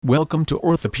Welcome to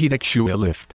Orthopedic Shoe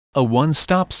Lift, a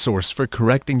one-stop source for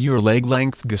correcting your leg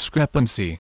length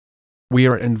discrepancy. We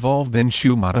are involved in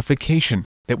shoe modification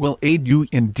that will aid you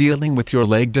in dealing with your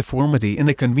leg deformity in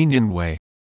a convenient way.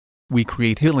 We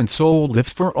create heel and sole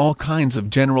lifts for all kinds of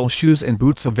general shoes and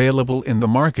boots available in the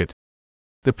market.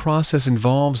 The process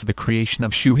involves the creation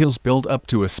of shoe heels built up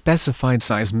to a specified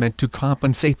size meant to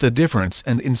compensate the difference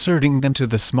and inserting them to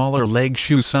the smaller leg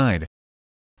shoe side.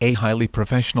 A highly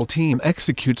professional team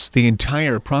executes the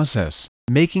entire process,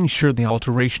 making sure the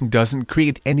alteration doesn't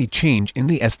create any change in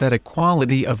the aesthetic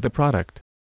quality of the product.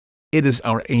 It is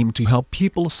our aim to help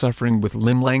people suffering with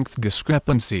limb length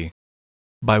discrepancy.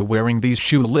 By wearing these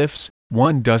shoe lifts,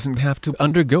 one doesn't have to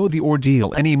undergo the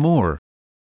ordeal anymore.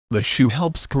 The shoe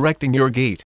helps correcting your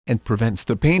gait, and prevents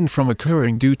the pain from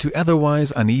occurring due to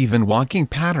otherwise uneven walking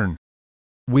pattern.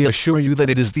 We assure you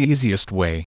that it is the easiest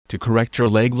way to correct your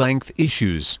leg length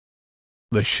issues.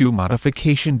 The shoe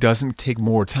modification doesn't take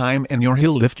more time and your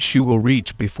heel lift shoe will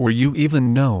reach before you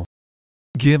even know.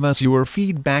 Give us your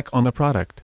feedback on the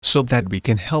product, so that we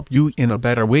can help you in a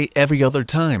better way every other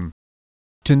time.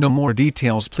 To know more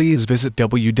details, please visit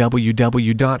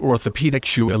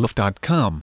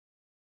www.orthopedicshoelift.com.